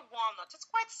size of a walnut. It's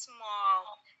quite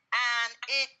small, and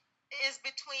it is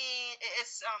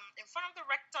in front of the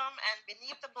rectum and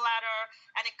beneath the bladder,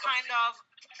 and it kind of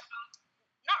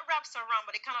not wraps around,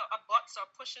 but it kind of abuts or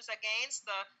pushes against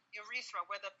the urethra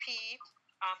where the pee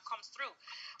comes through.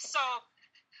 So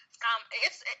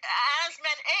as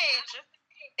men age,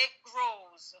 it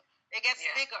grows, it gets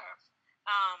bigger.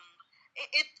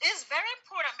 It is very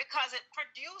important because it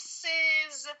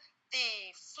produces the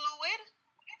fluid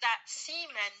that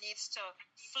semen needs to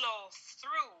flow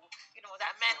through.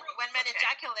 That when men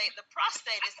ejaculate, the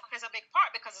prostate plays a big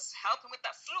part because it's helping with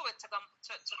that fluid to go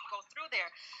through there.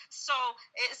 So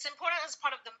it's important as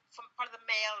part of the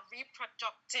male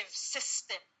reproductive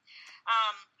system.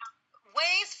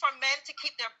 ways for men to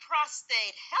keep their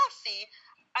prostate healthy,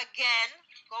 again,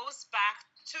 goes back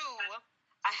to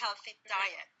a healthy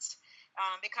diet.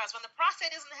 Because when the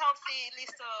prostate isn't healthy, it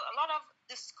leads to a lot of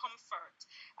discomfort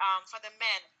for the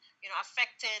men,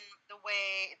 affecting the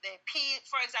way they pee.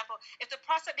 For example, if the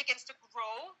prostate begins to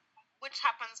grow, which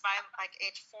happens by like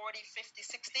age 40, 50,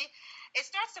 60, it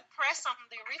starts to press on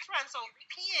the urethra, and so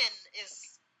peeing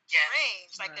is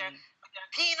strange. Like they're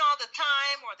peeing all the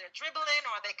time, or they're dribbling,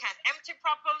 or they can't empty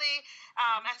properly,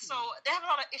 and so they have a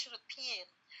lot of issues with peeing.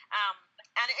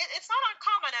 And it's not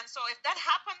uncommon, and so if that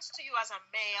happens to you as a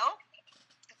male,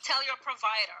 tell your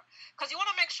provider, because you want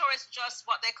to make sure it's just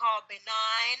what they call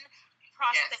benign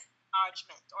prostate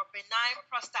enlargement, or benign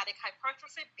prostatic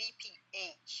hypertrophy,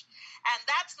 BPH. And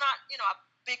that's not, a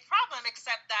big problem,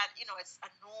 except that, it's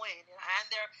annoying. And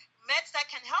there are meds that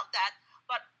can help that.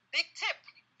 But big tip,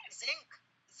 zinc.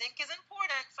 Zinc is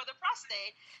important for the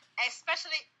prostate,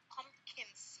 especially pumpkin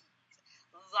seeds.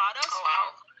 A lot of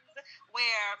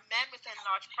where men with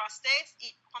enlarged prostates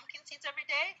eat pumpkin seeds every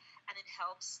day, and it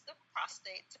helps the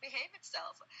prostate to behave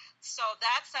itself. So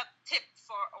that's a tip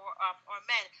for or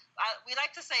men. We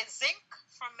like to say zinc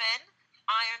for men,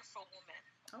 iron for women.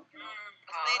 Okay.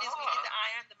 Ladies, we need the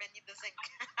iron, the men need the zinc.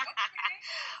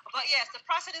 But yes, the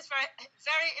prostate is very,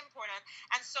 very important,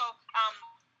 and so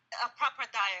a proper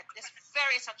diet is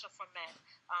very essential for men.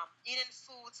 Eating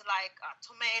foods like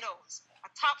tomatoes,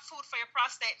 a top food for your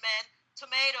prostate, men.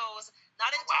 Tomatoes,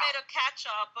 not in tomato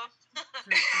ketchup.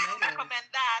 Recommend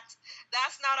that.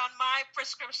 That's not on my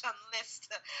prescription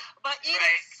list. But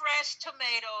eating fresh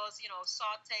tomatoes,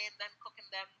 sauteing them,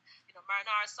 cooking them,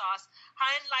 marinara sauce,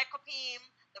 high in lycopene.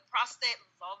 The prostate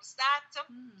loves that,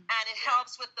 and it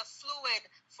helps with the fluid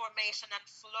formation and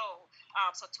flow.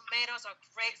 So tomatoes are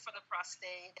great for the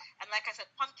prostate. And like I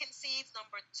said, pumpkin seeds,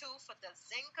 number 2 for the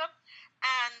zinc.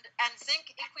 And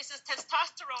zinc increases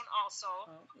testosterone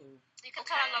also. You can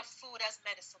tell I love food as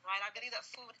medicine, right? I believe that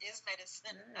food is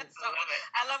medicine. Yes. So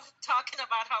I love talking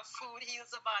about how food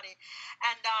heals the body.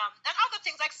 And other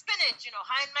things like spinach,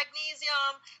 high in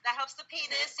magnesium, that helps the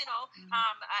penis,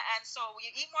 and so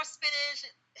you eat more spinach,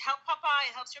 help Papa,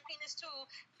 it helps your penis too,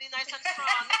 be nice and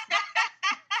strong.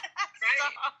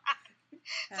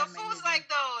 So foods like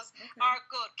those are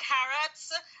good.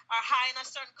 Carrots are high in a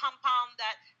certain compound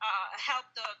that help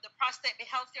the prostate be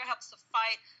healthier, helps to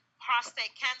fight prostate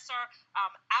cancer.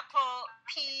 Apple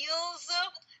peels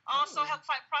also help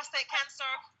fight prostate cancer.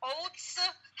 Oats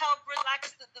help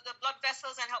relax the blood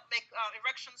vessels and help make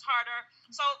erections harder.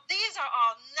 So these are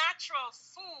all natural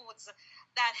foods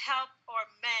that help our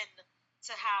men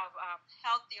to have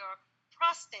healthier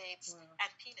prostates and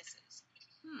penises.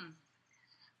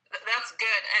 That's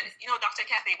good. And, Dr.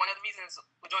 Kathy, one of the reasons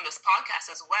we're doing this podcast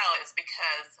as well is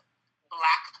because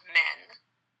Black men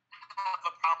have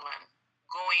a problem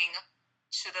going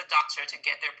to the doctor to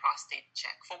get their prostate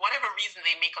checked for whatever reason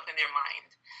they make up in their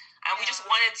mind. And we just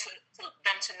wanted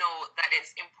them to know that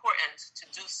it's important to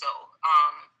do so.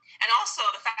 And also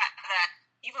the fact that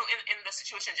even in the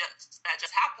situation that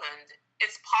just happened,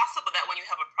 it's possible that when you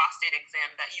have a prostate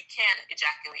exam that you can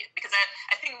ejaculate. Because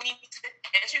I think we need to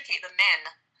educate the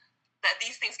men that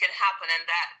these things can happen, and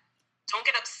that don't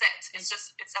get upset. It's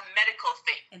a medical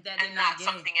thing, and that and not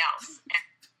something else.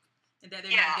 And that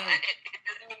they're not gay. It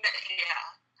doesn't mean that,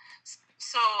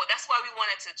 So that's why we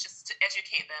wanted to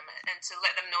educate them and to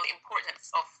let them know the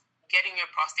importance of getting your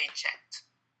prostate checked.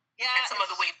 Yeah, and some of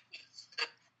the ways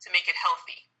to make it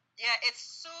healthy. Yeah, it's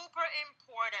super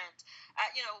important.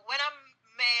 When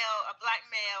a Black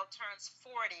male turns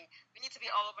 40, we need to be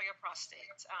all over your prostate,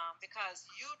 because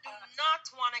you do not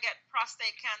want to get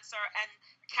prostate cancer and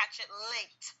catch it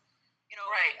late.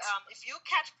 If you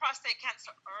catch prostate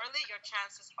cancer early, your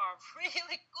chances are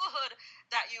really good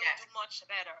that you do much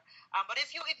better. But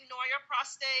if you ignore your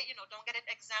prostate, don't get it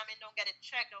examined, don't get it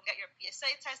checked, don't get your PSA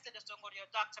tested, just don't go to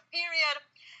your doctor, period.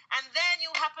 And then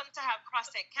you happen to have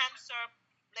prostate cancer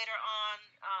later on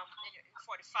in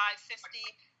 45, 50,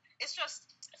 it's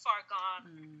just far gone.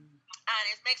 And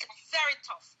it makes it very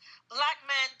tough. Black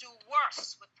men do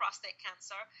worse with prostate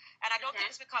cancer, and I don't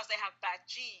think it's because they have bad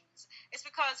genes. It's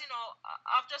because,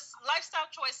 of just lifestyle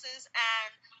choices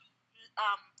and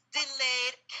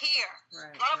delayed care.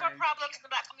 A lot of our problems in the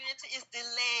Black community is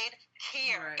delayed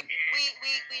care.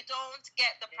 We don't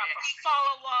get the proper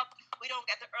follow-up. We don't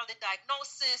get the early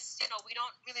diagnosis. We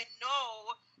don't really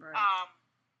know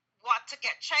what to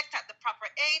get checked at the proper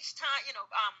age time,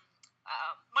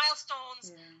 milestones,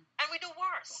 and we do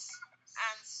worse.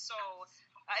 And so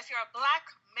if you're a Black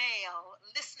male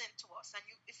listening to us, and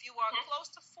if you are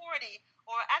close to 40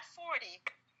 or at 40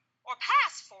 or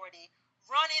past 40,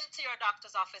 run into your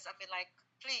doctor's office and be like,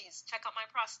 please check out my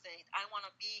prostate. I want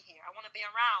to be here. I want to be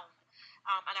around,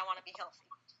 and I want to be healthy.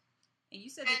 And you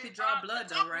said they could draw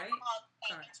blood, though, right?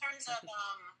 In terms of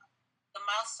the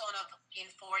milestone of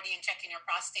being 40 and checking your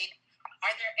prostate,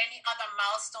 are there any other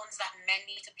milestones that men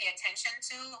need to pay attention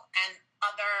to, and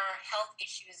other health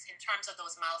issues in terms of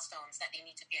those milestones that they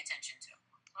need to pay attention to?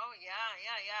 Oh yeah.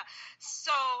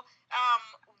 So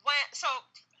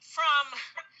from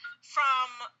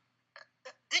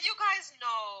did you guys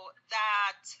know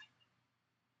that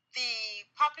the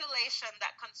population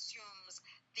that consumes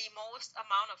the most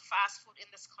amount of fast food in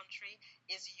this country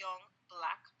is young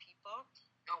Black people?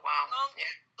 Oh, wow. Young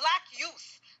Black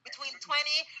youth between 20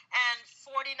 and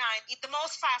 49 eat the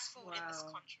most fast food in this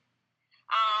country.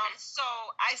 So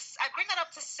I bring that up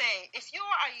to say, if you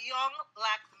are a young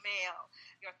Black male,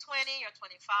 you're 20, you're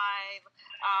 25,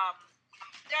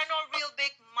 there are no real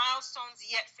big milestones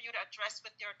yet for you to address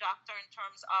with your doctor in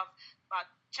terms of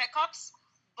checkups,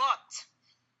 but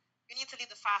you need to leave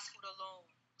the fast food alone,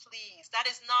 please. That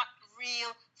is not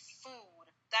real food.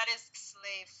 That is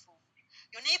slave food.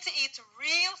 You need to eat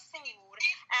real food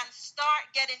and start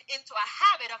getting into a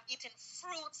habit of eating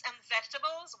fruits and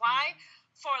vegetables. Why?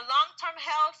 For long-term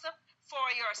health, for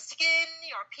your skin,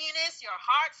 your penis, your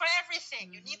heart, for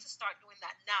everything. You need to start doing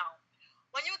that now.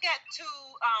 When you get to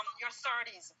your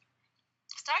 30s,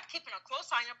 start keeping a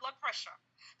close eye on your blood pressure,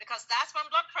 because that's when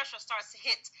blood pressure starts to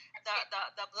hit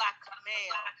the Black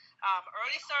male.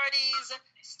 Early 30s,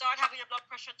 start having your blood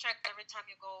pressure checked every time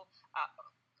you go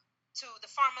to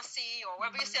the pharmacy or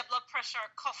wherever you see a blood pressure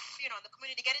cuff, in the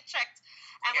community, get it checked.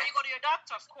 And when you go to your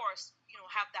doctor, of course,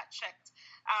 have that checked.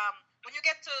 When you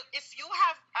get to, if you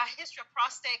have a history of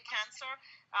prostate cancer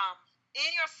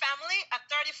in your family at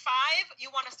 35,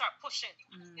 you want to start pushing.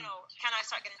 Can I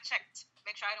start getting checked?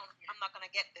 Make sure I'm not going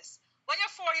to get this. When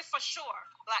you're 40, for sure,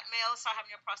 Black males start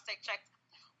having your prostate checked.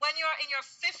 When you're in your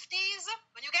 50s,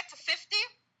 when you get to 50,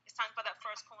 it's time for that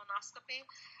first colonoscopy.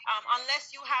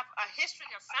 Unless you have a history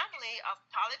in your family of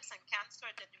polyps and cancer,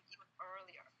 then do even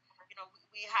earlier.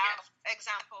 We have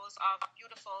examples of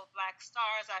beautiful Black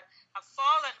stars that have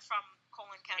fallen from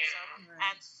colon cancer,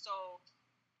 and so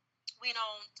we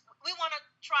want to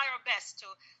try our best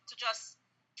to just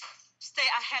stay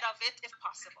ahead of it if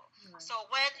possible. So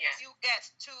when you get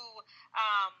to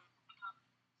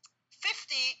 50,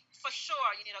 for sure,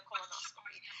 you need a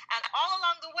colonoscopy. And all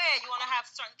along the way, you want to have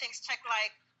certain things checked,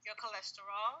 like your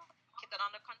cholesterol, keep that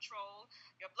under control,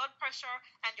 your blood pressure,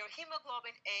 and your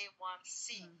hemoglobin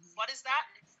A1C. What is that?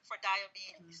 For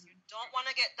diabetes. You don't want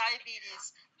to get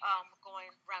diabetes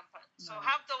going rampant. So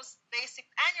have those basic,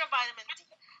 and your vitamin D,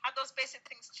 have those basic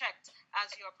things checked as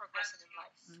you're progressing in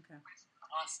life. Okay.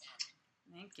 Awesome.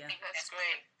 Thank you. That's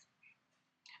great.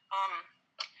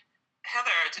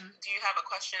 Heather, do you have a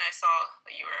question? I saw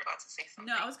that you were about to say something.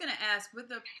 No, I was going to ask, with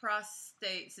the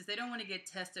prostate, since they don't want to get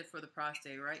tested for the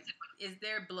prostate, right? Is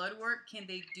there blood work? Can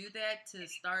they do that to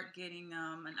start getting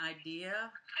an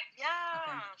idea? Yeah,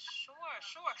 okay.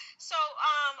 Sure. So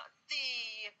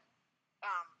the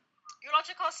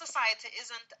Urological Society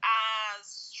isn't as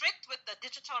strict with the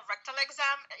digital rectal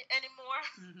exam anymore.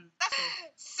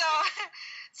 So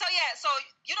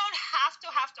you don't have to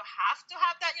have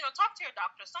that. Talk to your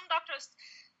doctor. Some doctors,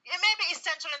 it may be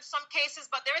essential in some cases,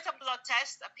 but there is a blood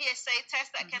test, a PSA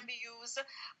test that can be used.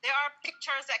 There are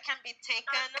pictures that can be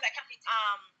taken.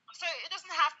 So it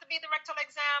doesn't have to be the rectal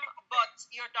exam, but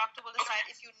your doctor will decide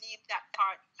if you need that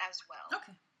part as well.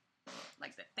 Okay,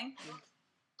 like that. Thank you.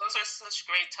 Those are such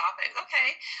great topics.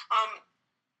 Okay.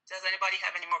 Does anybody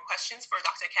have any more questions for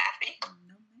Dr. Kathy?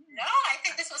 No, I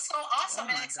think this was so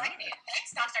awesome and exciting. God.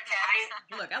 Thanks, Dr. Kathy.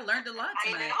 Look, I learned a lot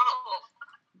tonight. I know.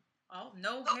 Oh,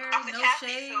 no hair, Dr. no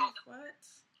Kathy, shave. So what?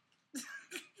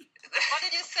 What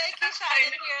did you say, Keisha? I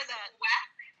didn't hear that.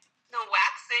 No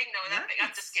waxing. No, nothing.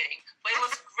 I'm just kidding. But it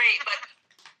was great. But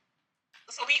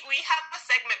so we have a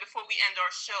segment before we end our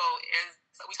show. Is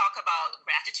we talk about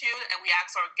gratitude, and we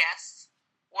ask our guests,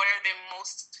 what are they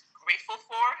most grateful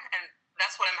for? And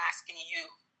that's what I'm asking you.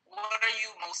 What are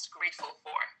you most grateful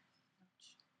for?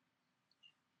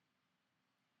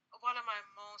 What am I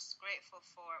most grateful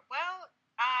for? Well,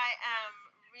 I am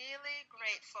really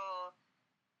grateful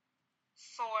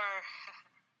for...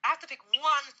 I have to pick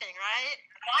one thing, right?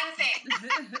 One thing.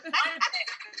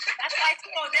 That's why it's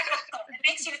so difficult. It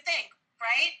makes you think,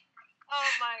 right? Oh,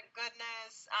 my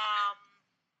goodness.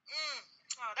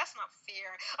 Oh, that's not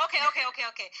fair. Okay.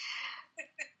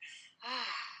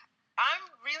 I'm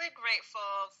really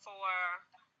grateful for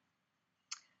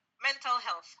mental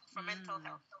health. Mental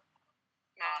health.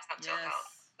 Mental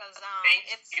health. Because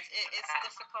it's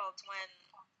difficult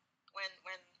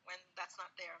when that's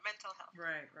not there. Mental health.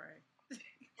 Right.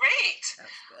 Great.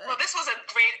 Well, Good. this was a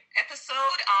great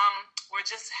episode. We're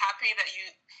just happy that you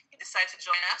decided to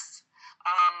join us.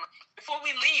 Before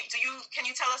we leave, can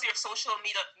you tell us your social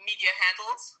media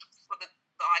handles for the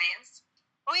audience?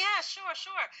 Oh yeah, sure,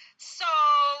 sure. So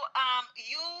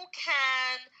you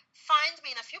can find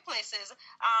me in a few places.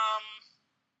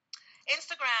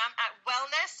 Instagram at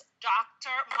Wellness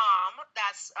Doctor Mom.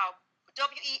 That's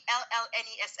WELLNESS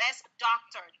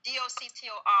Doctor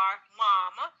DOCTOR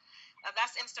Mom.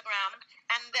 That's Instagram.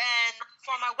 And then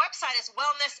for my website is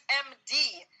Wellness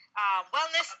MD.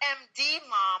 Wellness MD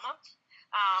Mom.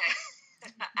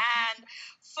 And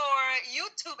for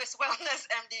YouTube it's Wellness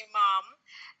MD Mom.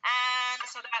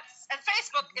 And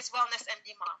Facebook is Wellness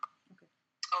MD Mom.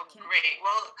 Oh, great.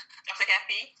 Well, Dr.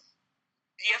 Kathy,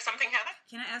 do you have something, Heather?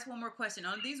 Can I ask one more question?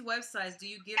 On these websites, do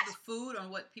you give the food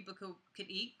on what people could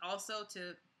eat also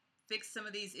to fix some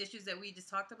of these issues that we just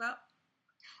talked about?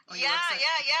 Yeah.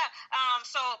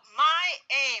 So my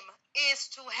aim is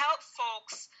to help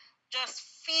folks just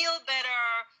feel better,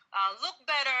 look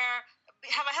better,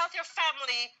 have a healthier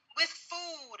family with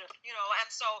food, and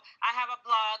so I have a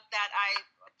blog that I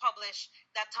publish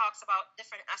that talks about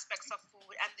different aspects of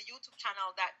food, and the YouTube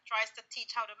channel that tries to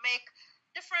teach how to make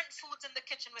different foods in the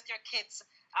kitchen with your kids,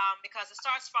 because it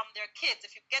starts from their kids.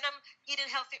 If you get them eating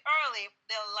healthy early,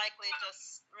 they'll likely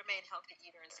just remain healthy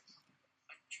eaters.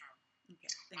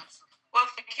 Okay, thanks. Well,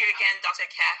 thank you again, Dr.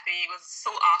 Kathy. It was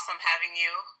so awesome having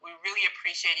you. We really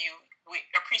appreciate you. We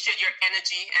appreciate your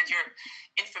energy and your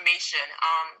information.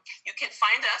 You can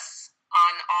find us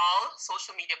on all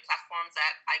social media platforms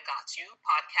at I Got You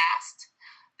Podcast.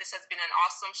 This has been an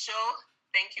awesome show.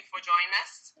 Thank you for joining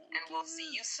us, and we'll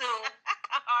see you soon.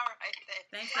 All right, then.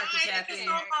 Thanks, Dr. Bye. Kathy. Thank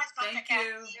you so much, Dr. Thank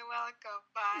Kathy. you. You're welcome.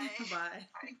 Bye. Bye.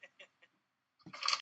 Bye.